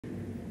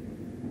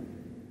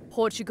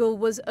Portugal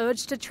was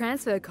urged to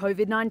transfer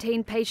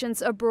COVID-19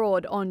 patients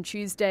abroad on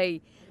Tuesday,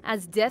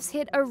 as deaths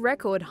hit a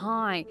record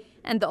high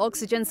and the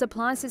oxygen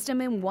supply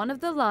system in one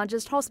of the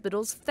largest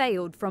hospitals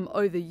failed from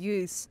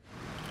overuse.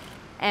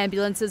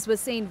 Ambulances were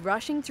seen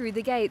rushing through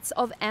the gates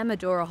of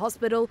Amadora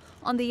Hospital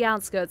on the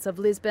outskirts of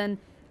Lisbon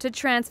to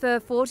transfer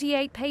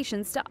 48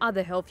 patients to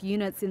other health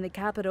units in the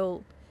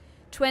capital.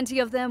 20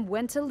 of them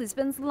went to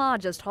Lisbon's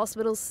largest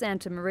hospital,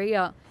 Santa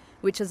Maria,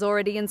 which has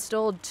already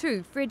installed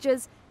 2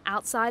 fridges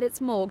outside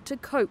its morgue to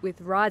cope with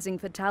rising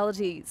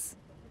fatalities.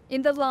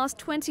 In the last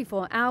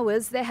 24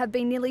 hours, there have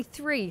been nearly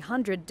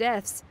 300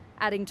 deaths,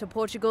 adding to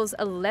Portugal's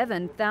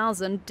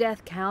 11,000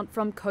 death count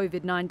from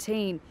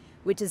COVID-19,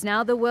 which is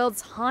now the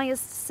world's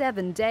highest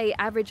 7-day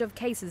average of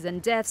cases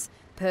and deaths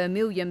per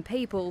million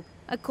people,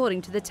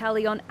 according to the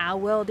tally on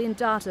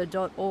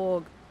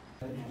ourworldindata.org.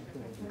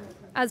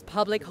 As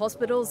public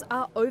hospitals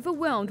are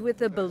overwhelmed with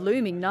the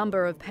ballooning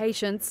number of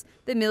patients,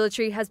 the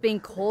military has been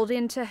called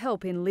in to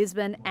help in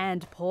Lisbon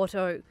and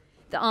Porto.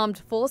 The Armed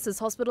Forces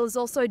Hospital is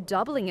also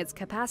doubling its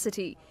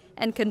capacity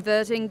and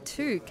converting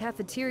 2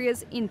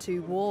 cafeterias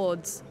into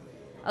wards.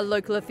 A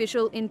local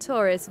official in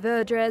Torres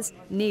Vedras,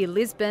 near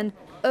Lisbon,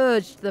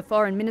 urged the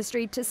Foreign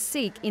Ministry to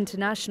seek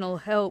international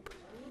help.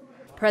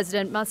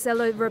 President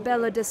Marcelo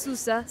Rebelo de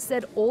Sousa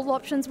said all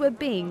options were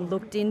being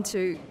looked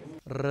into.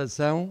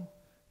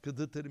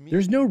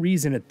 There's no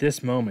reason at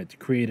this moment to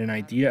create an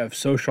idea of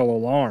social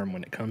alarm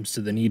when it comes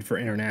to the need for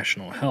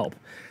international help.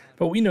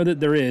 But we know that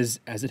there is,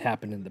 as it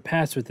happened in the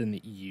past within the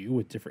EU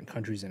with different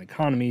countries and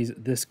economies,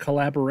 this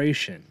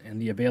collaboration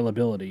and the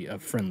availability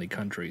of friendly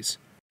countries.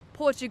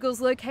 Portugal's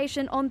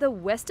location on the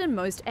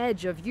westernmost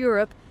edge of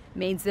Europe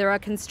means there are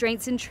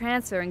constraints in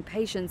transferring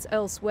patients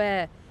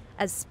elsewhere,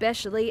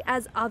 especially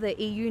as other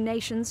EU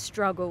nations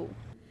struggle.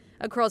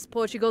 Across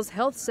Portugal's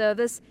health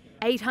service,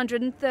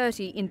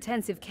 830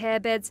 intensive care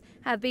beds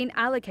have been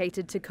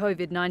allocated to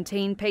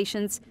COVID-19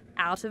 patients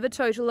out of a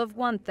total of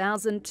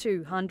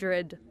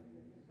 1,200.